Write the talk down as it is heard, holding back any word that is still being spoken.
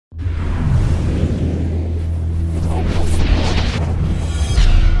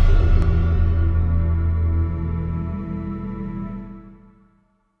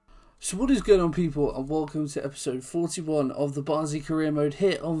So what is going on, people, and welcome to episode 41 of the Barnsley career mode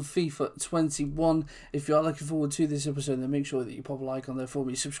here on FIFA 21. If you are looking forward to this episode, then make sure that you pop a like on there for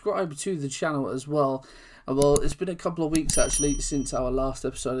me. Subscribe to the channel as well. And well, it's been a couple of weeks actually since our last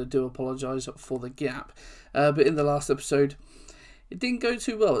episode. I do apologise for the gap. But in the last episode, it didn't go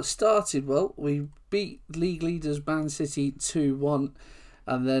too well. It started well. We beat league leaders Man City 2-1.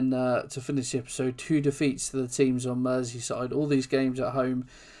 And then to finish the episode, 2 defeats to the teams on Merseyside. All these games at home.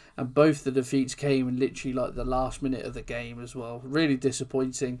 And both the defeats came in literally like the last minute of the game as well. Really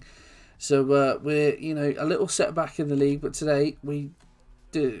disappointing. So we're, a little setback in the league. But today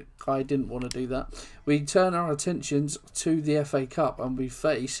I didn't want to do that. We turn our attentions to the FA Cup and we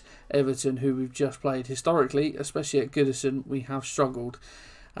face Everton, who we've just played. Historically, especially at Goodison, we have struggled.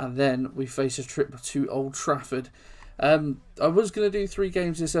 And then we face a trip to Old Trafford. I was going to do 3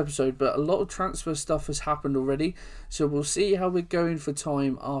 games this episode, but a lot of transfer stuff has happened already, so we'll see how we're going for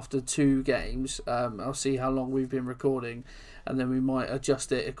time after 2 games. I'll see how long we've been recording, and then we might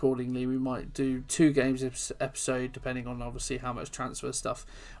adjust it accordingly. We might do 2 games this episode, depending on obviously how much transfer stuff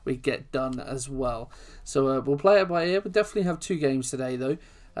we get done as well. So we'll play it by ear. We'll definitely have 2 games today though,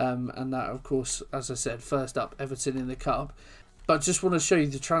 and that, of course, as I said, first up, Everton in the Cup. But I just want to show you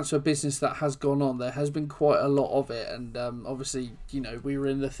the transfer business that has gone on. There has been quite a lot of it, and obviously, we were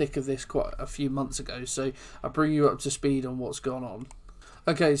in the thick of this quite a few months ago, so I'll bring you up to speed on what's gone on.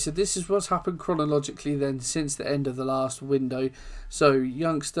 Okay, so this is what's happened chronologically then since the end of the last window. So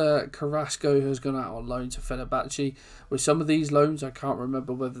youngster Carrasco has gone out on loan to Fenerbahce. With some of these loans, I can't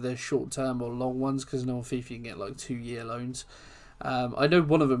remember whether they're short-term or long ones, because no FIFA you can get like 2-year loans. I know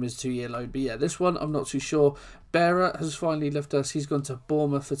one of them is 2-year loan, but yeah, this one I'm not too sure. Bearer has finally left us. He's gone to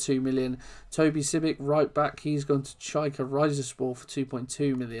Bournemouth for 2 million. Toby Sibic, right back, he's gone to Chaika Rizespor for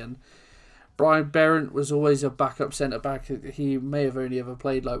 2.2 million. Brian Berrant was always a backup centre back. He may have only ever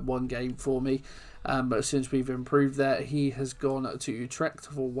played like 1 game for me, but since we've improved that, he has gone to Utrecht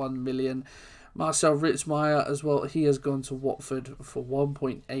for 1 million. Marcel Ritzmaier as well, he has gone to Watford for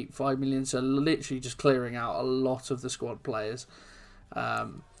 1.85 million, so literally just clearing out a lot of the squad players.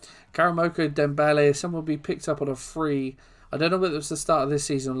 Karamoko Dembele, someone will be picked up on a free. I don't know whether it was the start of this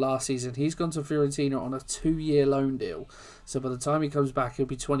season or last season. He's gone to Fiorentina on a 2-year loan deal. So by the time he comes back, he'll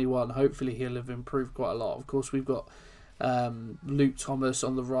be 21. Hopefully he'll have improved quite a lot. Of course, we've got Luke Thomas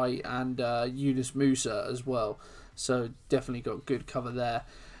on the right and Yunus Musa as well. So definitely got good cover there.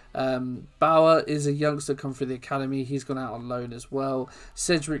 Bauer is a youngster come through the academy. He's gone out on loan as well.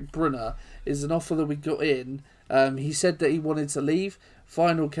 Cedric Brunner is an offer that we got in. He said that he wanted to leave.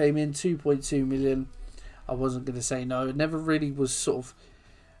 Final came in 2.2 million. I wasn't going to say no. Never really was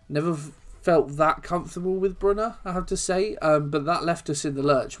never felt that comfortable with Brunner, I have to say. But that left us in the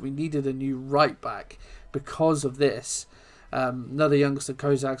lurch. We needed a new right back because of this. Another youngster,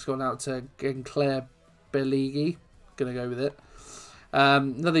 Kozak's gone out to Genclair Beligi. Gonna go with it.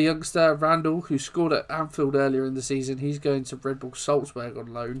 Another youngster, Randall, who scored at Anfield earlier in the season. He's going to Red Bull Salzburg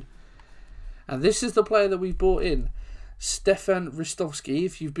on loan. And this is the player that we brought in, Stefan Ristovski.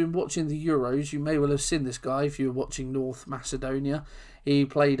 If you've been watching the Euros, you may well have seen this guy if you were watching North Macedonia. He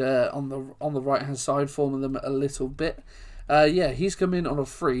played on the right-hand side, forming them a little bit. Yeah, he's come in on a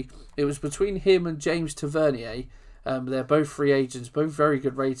free. It was between him and James Tavernier. They're both free agents, both very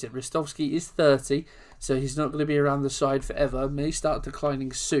good rated. Ristovski is 30, so he's not going to be around the side forever. May start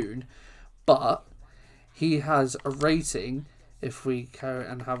declining soon, but he has a rating. If we go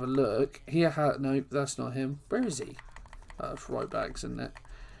and have a look, no, that's not him. Where is he? That's right back, isn't it?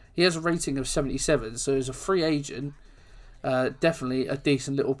 He has a rating of 77, so as a free agent, definitely a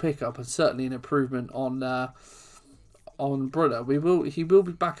decent little pickup, and certainly an improvement on Brunner. He will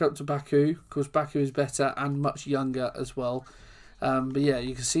be back up to Baku, because Baku is better and much younger as well. But yeah,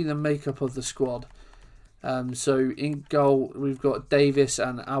 you can see the makeup of the squad. So in goal, we've got Davis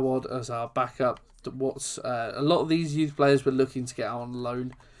and Awad as our backup. A lot of these youth players were looking to get out on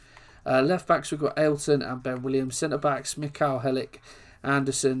loan. Left backs, we've got Ailton and Ben Williams. Centre backs, Mikhail Helik,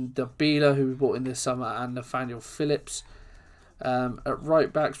 Anderson, Dabila, who we bought in this summer, and Nathaniel Phillips. At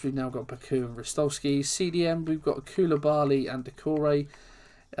right backs, we've now got Baku and Ristovski. CDM, we've got Koulibaly and Decore.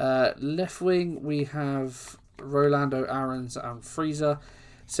 Left wing, we have Rolando Aarons and Freezer.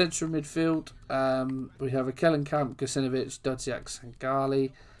 Central midfield, we have Kellenkamp, Gacinovic, Dudziak and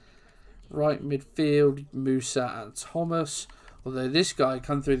Gali. Right midfield, Musa and Thomas. Although this guy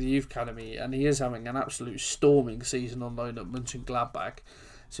come through the youth academy and he is having an absolute storming season on loan at Mönchengladbach.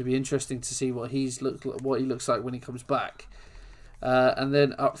 So it'll be interesting to see what he looks like when he comes back. And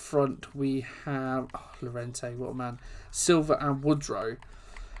then up front we have Lorente, what a man, Silva and Woodrow.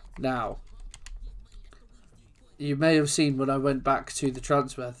 Now, you may have seen when I went back to the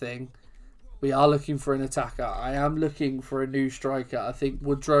transfer thing, we are looking for an attacker. I am looking for a new striker. I think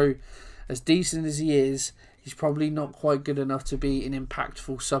Woodrow, as decent as he is, he's probably not quite good enough to be an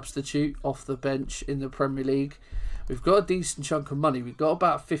impactful substitute off the bench in the Premier League. We've got a decent chunk of money. We've got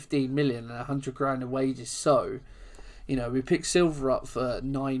about 15 million and 100 grand in wages. So, you know, we picked Silva up for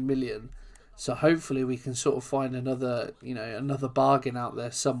 9 million. So hopefully we can sort of find another, you know, another bargain out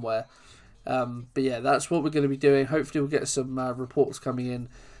there somewhere. But yeah, that's what we're going to be doing. Hopefully we'll get some reports coming in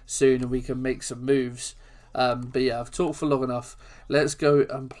soon and we can make some moves. But yeah, I've talked for long enough. Let's go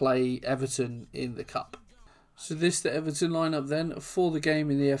and play Everton in the Cup. So this is the Everton lineup then for the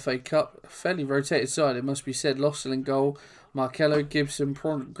game in the FA Cup. A fairly rotated side, it must be said. Lossell in goal, Markello, Gibson,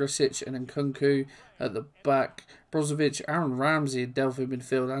 Progresic and Nkunku at the back. Brozovic, Aaron Ramsey in Delphi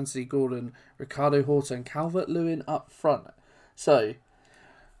midfield, Anthony Gordon, Ricardo Horta and Calvert-Lewin up front. So,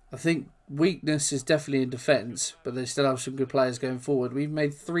 I think weakness is definitely in defence, but they still have some good players going forward. We've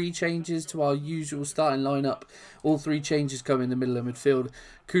made 3 changes to our usual starting lineup. All 3 changes come in the middle of midfield.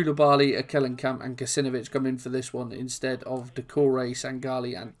 Koulibaly, Akelenkamp and Kasinovic come in for this one instead of Decore,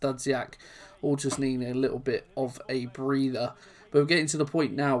 Sangali and Dudziak. All just needing a little bit of a breather. But we're getting to the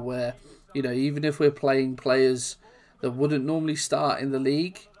point now where, you know, even if we're playing players that wouldn't normally start in the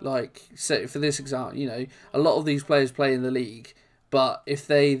league, like, say for this example, you know, a lot of these players play in the league, but if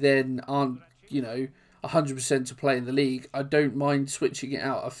they then aren't, you know, 100% to play in the league, I don't mind switching it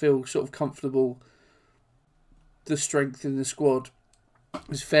out. I feel sort of comfortable. The strength in the squad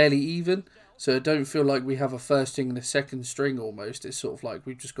is fairly even, so I don't feel like we have a first string and a second string almost. It's sort of like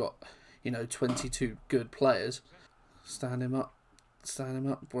we've just got, you know, 22 good players. Stand him up. Stand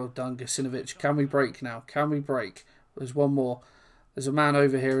him up. Well done, Gasinovic. Can we break now? Can we break? There's one more. There's a man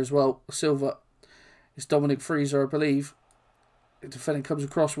over here as well. Silva. It's Dominic Freezer, I believe. The defender comes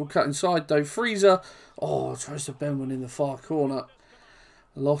across. We'll cut inside though. Freezer. Oh, tries to bend one in the far corner.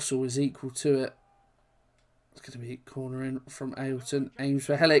 Lossell is equal to it. It's going to be corner in from Ailton. Aims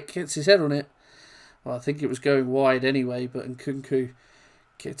for Hellick. Hits his head on it. Well, I think it was going wide anyway, but Nkunku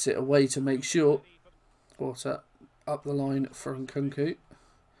gets it away to make sure. Horta up the line for Nkunku.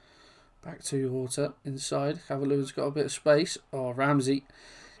 Back to Horta inside. Cavaliers got a bit of space. Oh, Ramsey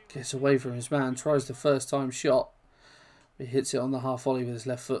gets away from his man. Tries the first time shot. He hits it on the half volley with his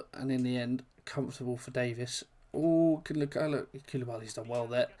left foot, and in the end, comfortable for Davis. Oh, look, Koulibaly's done well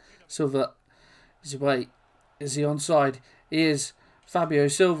there. Silva is away. Is he onside? He is. Fabio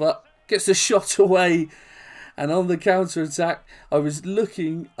Silva gets the shot away, and on the counter attack, I was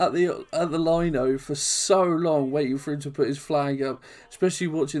looking at the lino for so long, waiting for him to put his flag up. Especially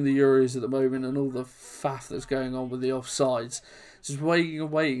watching the Euros at the moment and all the faff that's going on with the offsides. Just waiting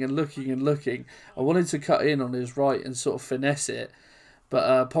and waiting and looking and looking. I wanted to cut in on his right and sort of finesse it.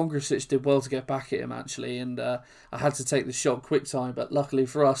 But Pongrasic did well to get back at him, actually. And I had to take the shot quick time. But luckily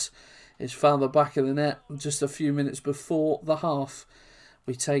for us, it's found the back of the net just a few minutes before the half.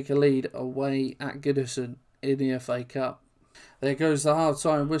 We take a lead away at Goodison in the FA Cup. There goes the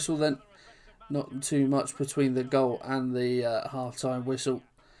half-time whistle then. Not too much between the goal and the half-time whistle.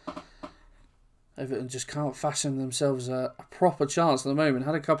 Everton just can't fashion themselves a proper chance at the moment.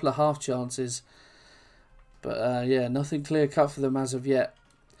 Had a couple of half chances. But yeah, nothing clear cut for them as of yet.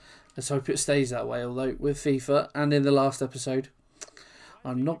 Let's hope it stays that way. Although with FIFA and in the last episode,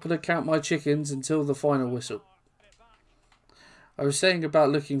 I'm not going to count my chickens until the final whistle. I was saying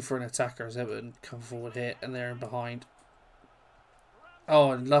about looking for an attacker as Everton come forward here and they're in behind.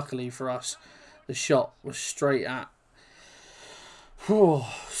 Oh, and luckily for us, the shot was straight at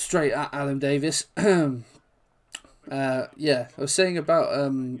Adam Davis. Yeah, I was saying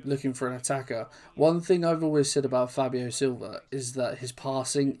about looking for an attacker. One thing I've always said about Fabio Silva is that his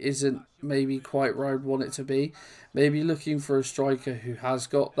passing isn't maybe quite where I'd want it to be. Maybe looking for a striker who has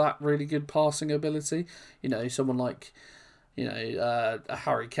got that really good passing ability. You know, someone like, you know, a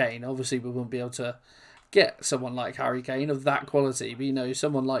Harry Kane. Obviously, we wouldn't be able to get someone like Harry Kane of that quality. But, you know,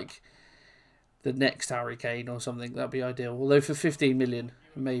 someone like the next Harry Kane or something, that'd be ideal. Although for 15 million,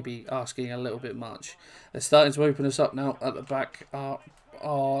 maybe asking a little bit much. They're starting to open us up now at the back.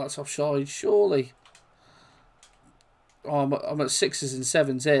 Oh, that's offside, surely. Oh, I'm at 6s and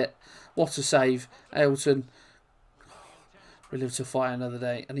 7s here. What a save. Ailton. We live to fight another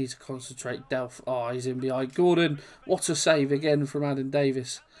day. I need to concentrate. Delph. Oh, he's in behind. Gordon. What a save again from Adam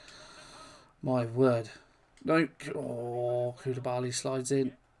Davis. My word. No. Oh, Koulibaly slides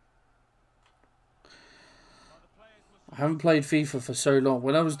in. I haven't played FIFA for so long.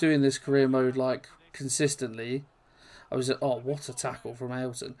 When I was doing this career mode, like, consistently, I was at, oh, what a tackle from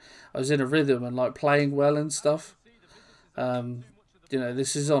Ailton. I was in a rhythm and, like, playing well and stuff. You know,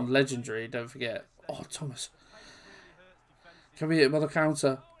 this is on Legendary, don't forget. Oh, Thomas. Can we hit him on the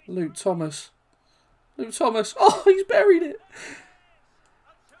counter? Luke Thomas. Luke Thomas. Oh, he's buried it.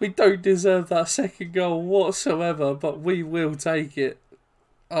 We don't deserve that second goal whatsoever, but we will take it.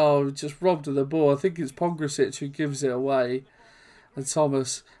 Oh, just robbed of the ball. I think it's Pongrasic who gives it away. And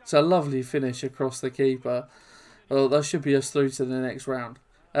Thomas. It's a lovely finish across the keeper. Well, that should be us through to the next round.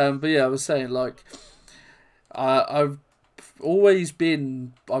 But yeah, I was saying, like, I've always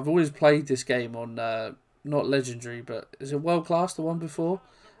played this game on, not Legendary, but is it World Class, the one before?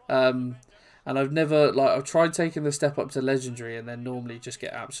 And I've never, like, I've tried taking the step up to Legendary and then normally just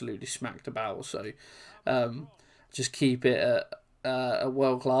get absolutely smacked about. So, just keep it at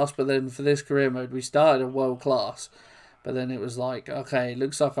World Class. But then for this career mode, we started at World Class. But then it was like, okay,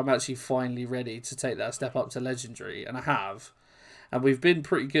 looks like I'm actually finally ready to take that step up to Legendary. And I have. And we've been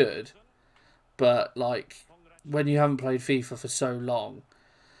pretty good. But, like, when you haven't played FIFA for so long,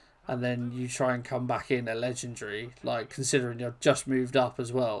 and then you try and come back in at Legendary, like, considering you've just moved up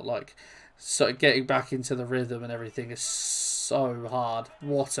as well, like, so getting back into the rhythm and everything is so hard.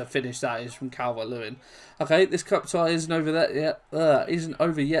 What a finish that is from Calvert-Lewin. Okay, this cup tie isn't over that yet. Isn't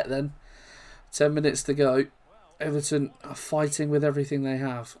over yet then. 10 minutes to go. Everton are fighting with everything they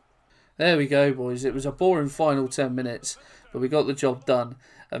have. There we go, boys. It was a boring final 10 minutes, but we got the job done.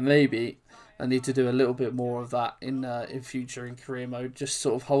 And maybe I need to do a little bit more of that in future in career mode. Just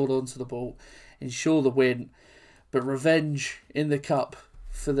sort of hold on to the ball, ensure the win, but revenge in the cup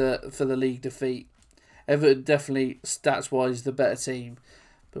for the league defeat. Everton definitely stats wise the better team,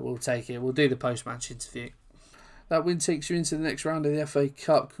 but we'll take it. We'll do the post match interview. That win takes you into the next round of the FA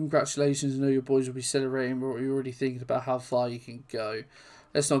Cup. Congratulations. I know your boys will be celebrating, but you're already thinking about how far you can go.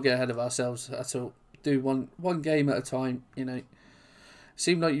 Let's not get ahead of ourselves at all. Do one game at a time, you know.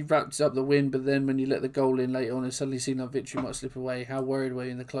 Seemed like you wrapped up the win, but then when you let the goal in later on, it suddenly seemed like victory might slip away. How worried were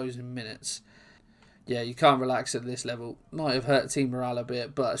you in the closing minutes? Yeah, you can't relax at this level. Might have hurt team morale a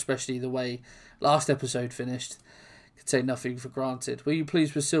bit, but especially the way last episode finished. Could take nothing for granted. Were you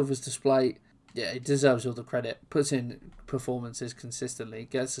pleased with Silva's display? Yeah, he deserves all the credit. Puts in performances consistently.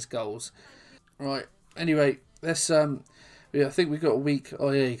 Gets us goals. Right. Anyway, let's yeah, I think we've got a week.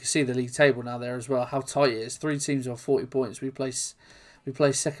 Oh yeah, you can see the league table now there as well. How tight it is. 3 teams on 40 points. We play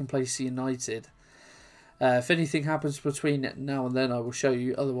second place United. If anything happens between now and then, I will show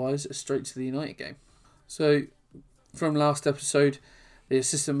you. Otherwise, straight to the United game. So, from last episode, the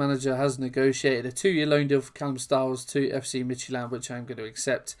assistant manager has negotiated a 2-year loan deal for Callum Styles to FC Midtjylland, which I'm going to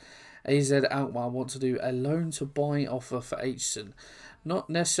accept. AZ Alkmaar want to do a loan to buy offer for Aitchison.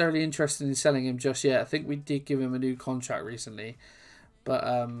 Not necessarily interested in selling him just yet. I think we did give him a new contract recently, but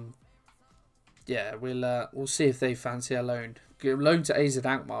yeah, we'll see if they fancy a loan. A loan to AZ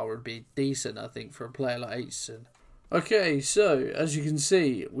Alkmaar would be decent, I think, for a player like Aitchison. Okay, so as you can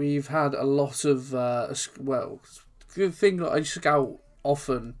see, we've had a lot of well, good thing that I scout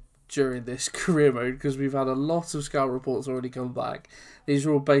often during this career mode, because we've had a lot of scout reports already come back. These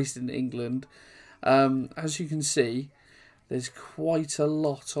are all based in England. As you can see, there's quite a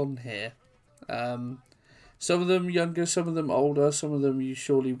lot on here. Some of them younger, some of them older, some of them you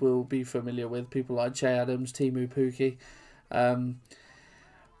surely will be familiar with. People like Che Adams, Timu Pukki.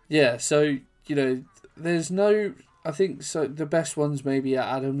 Yeah, so, you know, there's no... I think so. The best ones maybe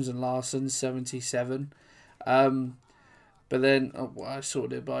are Adams and Larson, 77. But then, I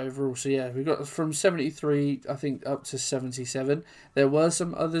sorted it by overall. So yeah, we got from 73, I think, up to 77. There were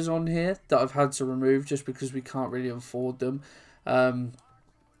some others on here that I've had to remove just because we can't really afford them.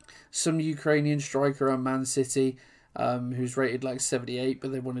 Some Ukrainian striker on Man City, who's rated like 78,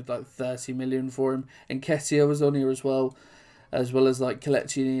 but they wanted like 30 million for him. And Ketia was on here as well as like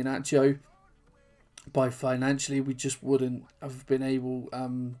Kelechi and Acho. By financially, we just wouldn't have been able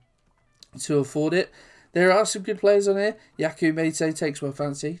to afford it. There are some good players on here. Yaku Mete takes my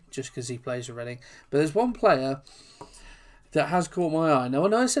fancy just because he plays for Reading. But there's one player that has caught my eye. Now, I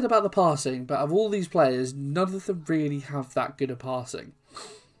know I said about the passing, but of all these players, none of them really have that good a passing.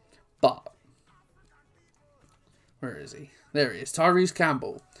 But, where is he? There he is. Tyrese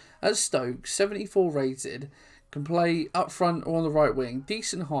Campbell. At Stoke, 74 rated. Can play up front or on the right wing.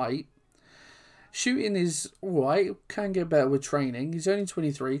 Decent height. Shooting is alright. Can get better with training. He's only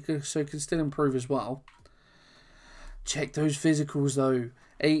 23, so can still improve as well. Check those physicals though.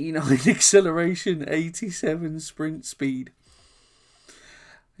 89 acceleration, 87 sprint speed.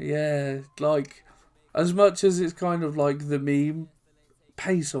 Yeah, like, as much as it's kind of like the meme,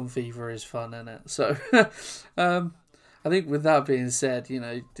 pace on FIFA is fun, isn't it? So, I think with that being said, you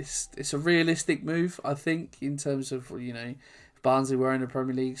know, it's a realistic move, I think, in terms of, you know, Barnsley were in the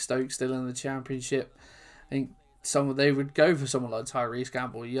Premier League, Stoke still in the Championship. I think they would go for someone like Tyrese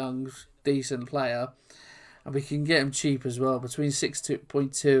Campbell, a young, decent player. And we can get him cheap as well, between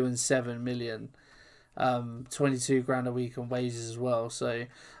 6.2 and 7 million. 22 grand a week on wages as well. So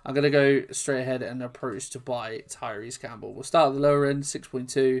I'm going to go straight ahead and approach to buy Tyrese Campbell. We'll start at the lower end,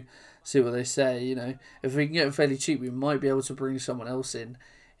 6.2, see what they say. You know, if we can get him fairly cheap, we might be able to bring someone else in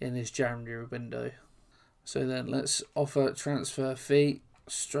this January window. So then let's offer transfer fee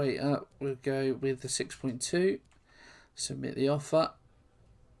straight up. We'll go with the 6.2. Submit the offer.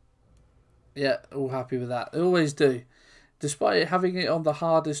 Yeah, all happy with that. They always do. Despite having it on the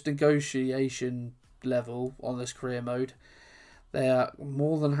hardest negotiation level on this career mode, they are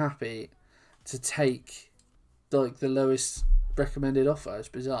more than happy to take like the lowest recommended offer. It's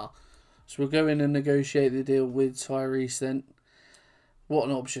bizarre. So we'll go in and negotiate the deal with Tyrese then. What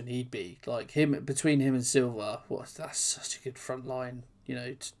an option he'd be. Like him, between him and Silva, that's such a good front line, you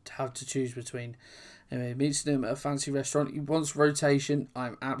know, to have to choose between. Anyway, meets him at a fancy restaurant. He wants rotation.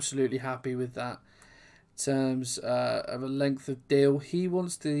 I'm absolutely happy with that. In terms of a length of deal, he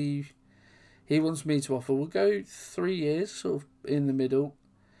wants me to offer. We'll go 3 years, sort of in the middle.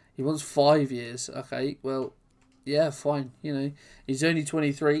 He wants 5 years. Okay, well, yeah, fine. You know, he's only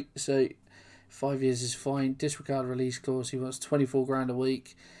 23, so 5 years is fine. Disregard release clause. He wants 24 grand a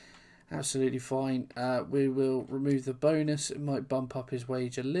week. Absolutely fine. We will remove the bonus. It might bump up his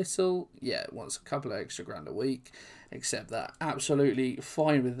wage a little. Yeah, it wants a couple of extra grand a week. Accept that. Absolutely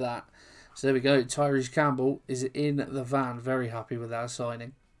fine with that. So there we go. Tyrese Campbell is in the van. Very happy with that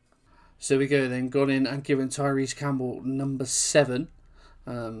signing. So we go then. Gone in and given Tyrese Campbell number 7.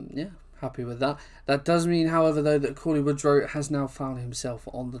 Yeah, happy with that. That does mean, however, though, that Corley Woodrow has now found himself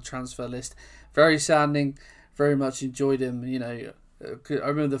on the transfer list. Very saddening. Very much enjoyed him. You know, I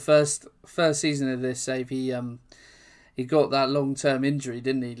remember the first season of this save, he got that long-term injury,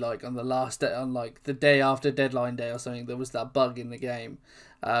 didn't he? Like on the last day, on like the day after deadline day or something, there was that bug in the game.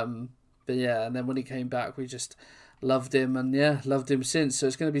 But yeah, and then when he came back, we just loved him, and yeah, loved him since. So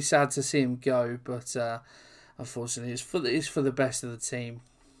it's going to be sad to see him go, but unfortunately, it's for the best of the team.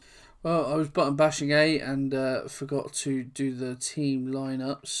 Well, I was button bashing A and forgot to do the team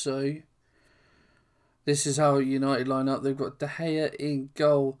lineup. So this is how United line up. They've got De Gea in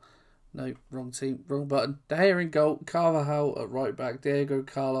goal. No, wrong team, wrong button. De Gea in goal. Carvajal at right back. Diego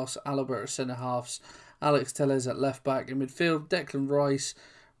Carlos, Alaba at centre halves. Alex Telles at left back. In midfield, Declan Rice,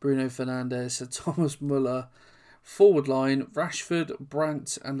 Bruno Fernandes, Sir Thomas Muller. Forward line, Rashford,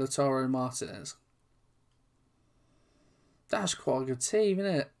 Brandt and Lautaro Martinez. That's quite a good team,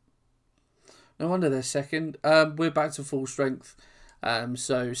 isn't it? No wonder they're second. We're back to full strength.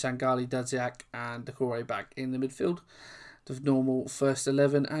 So Sangali, Dadziak and Decore back in the midfield. The normal first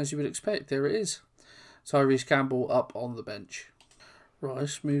 11, as you would expect. There it is. Tyrese Campbell up on the bench.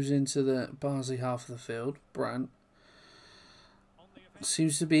 Rice moves into the Barnsley half of the field. Brandt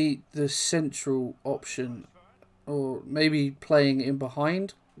seems to be the central option, or maybe playing in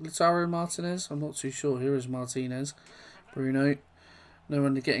behind Lautaro Martinez. I'm not too sure. Here is Martinez. Bruno. No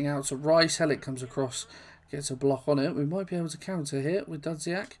one getting out to Rice. Hellick comes across, gets a block on it. We might be able to counter here with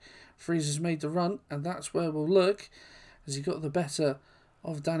Dadziak. Freezer's made the run, and that's where we'll look. Has he got the better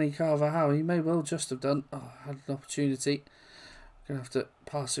of Danny Carvajal? He may well just have done. Oh, had an opportunity. Going to have to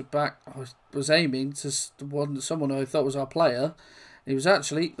pass it back. I was aiming to someone I thought was our player. He was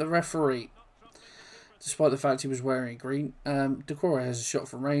actually the referee, despite the fact he was wearing green. Decore has a shot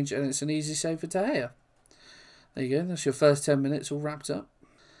from range, and it's an easy save for De Gea. There you go. That's your first 10 minutes all wrapped up.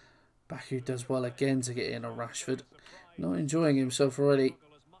 Baku does well again to get in on Rashford. Not enjoying himself already.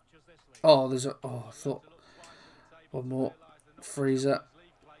 Oh, there's a... Oh, I thought... One more. Freezer.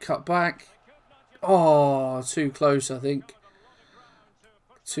 Cut back. Oh, too close, I think.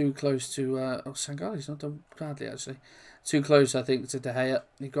 Too close to... oh, Sangali's not done badly, actually. Too close, I think, to De Gea.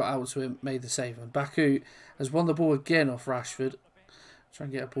 He got out to him, made the save. And Baku has won the ball again off Rashford. Try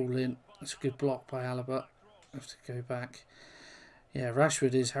and get a ball in. That's a good block by Alaba. Have to go back. Yeah,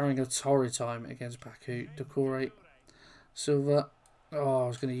 Rashford is having a torrid time against Baku. Decore. Silva. Oh, I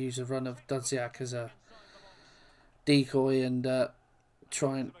was going to use the run of Dadziak as a decoy and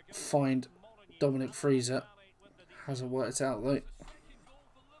try and find Dominic Freezer. Hasn't worked out though.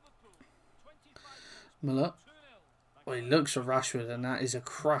 Muller. Well, he looks for Rashford, and that is a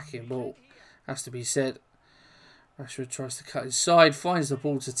cracking ball. Has to be said. Rashford tries to cut inside, finds the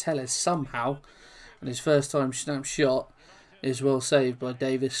ball to Telles somehow, and his first time snap shot is well saved by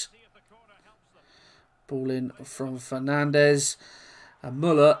Davis. Ball in from Fernandes. And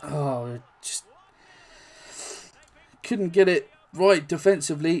Muller, oh, just couldn't get it right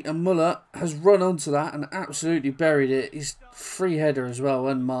defensively, and Muller has run onto that and absolutely buried it. His free header as well,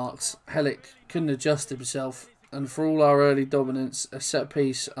 unmarked. Hellick couldn't adjust himself, and for all our early dominance, a set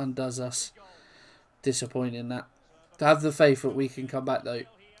piece undoes us. Disappointing that. Have the faith that we can come back though.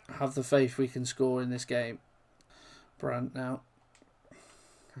 Have the faith we can score in this game. Brandt now.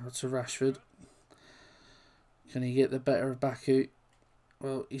 Out to Rashford. Can he get the better of Baku?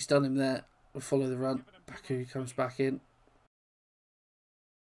 Well, he's done him there. We'll follow the run. Baku comes back in.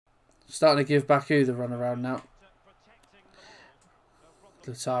 Starting to give Baku the run around now.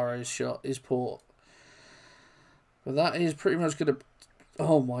 Lautaro's shot is poor. But that is pretty much going to...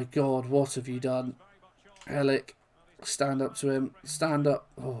 Oh my God, what have you done? Helic, stand up to him. Stand up.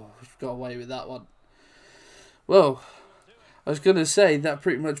 Oh, we've got away with that one. Well, I was going to say that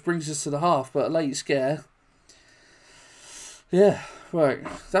pretty much brings us to the half, but a late scare. Yeah, right.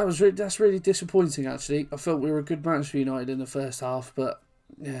 That's really disappointing, actually. I felt we were a good match for United in the first half, but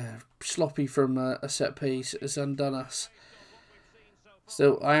yeah, sloppy from a set piece has undone us.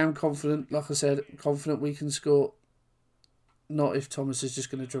 Still, I am confident, like I said, confident we can score. Not if Thomas is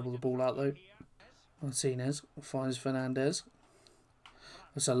just going to dribble the ball out, though. Martinez finds Fernandez.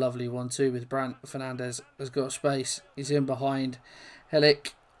 That's a lovely one, too, with Brandt. Fernandez has got space. He's in behind.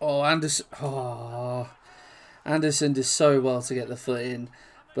 Helic. Oh, Anderson. Oh, Anderson did so well to get the foot in,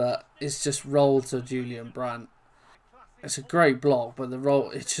 but it's just rolled to Julian Brandt. It's a great block, but the roll,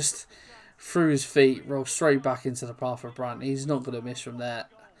 it just through his feet, rolled straight back into the path of Brandt. He's not going to miss from there.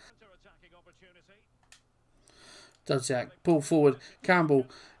 Dudziak, pull forward. Campbell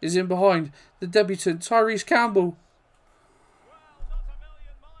is in behind. The debutant, Tyrese Campbell.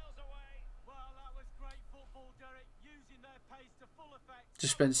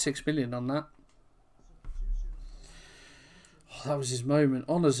 Just spent $6 million on that. Oh, that was his moment.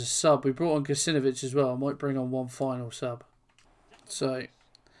 On as a sub. We brought on Kasinovic as well. I might bring on one final sub. So,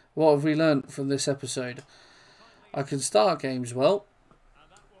 what have we learnt from this episode? I can start games well.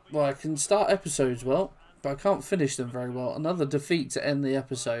 Well, I can start episodes well, but I can't finish them very well. Another defeat to end the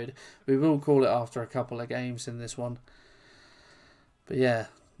episode. We will call it after a couple of games in this one. But yeah,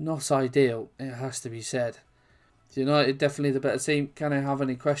 not ideal. It has to be said. United definitely the better team. Can I have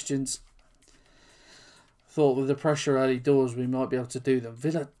any questions? Thought with the pressure early doors we might be able to do them.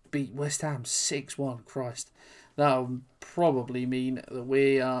 Villa beat West Ham 6-1. Christ. That will probably mean that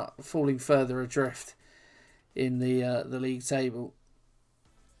we are falling further adrift in the league table.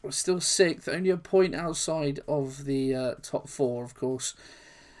 We're still 6th, only a point outside of the top 4, of course.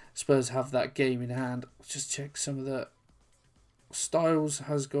 Spurs have that game in hand. Just check some of the... Styles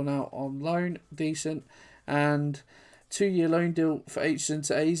has gone out on loan. Decent. And 2-year loan deal for Aitchison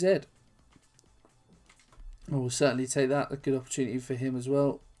to AZ. I will certainly take that. A good opportunity for him as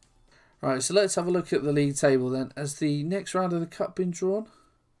well. Right, so let's have a look at the league table then. Has the next round of the cup been drawn?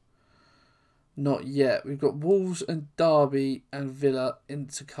 Not yet. We've got Wolves and Derby and Villa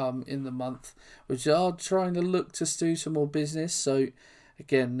to come in the month, which are trying to look to do some more business. So,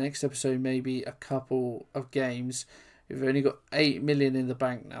 again, next episode maybe a couple of games. We've only got 8 million in the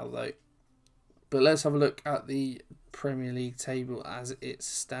bank now, though. But let's have a look at the Premier League table as it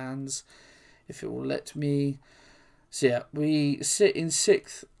stands, if it will let me. So yeah, we sit in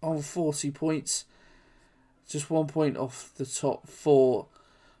 6th on 40 points. Just 1 point off the top 4.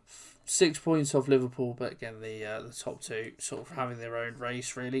 6 points off Liverpool, but again, the top 2 sort of having their own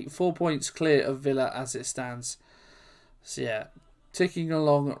race, really. 4 points clear of Villa as it stands. So yeah, ticking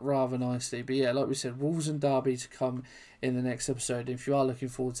along rather nicely. But yeah, like we said, Wolves and Derby to come in the next episode. If you are looking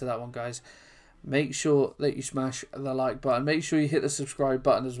forward to that one, guys, make sure that you smash the like button. Make sure you hit the subscribe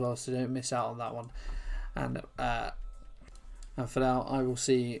button as well so you don't miss out on that one. And for now, I will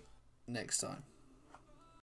see you next time.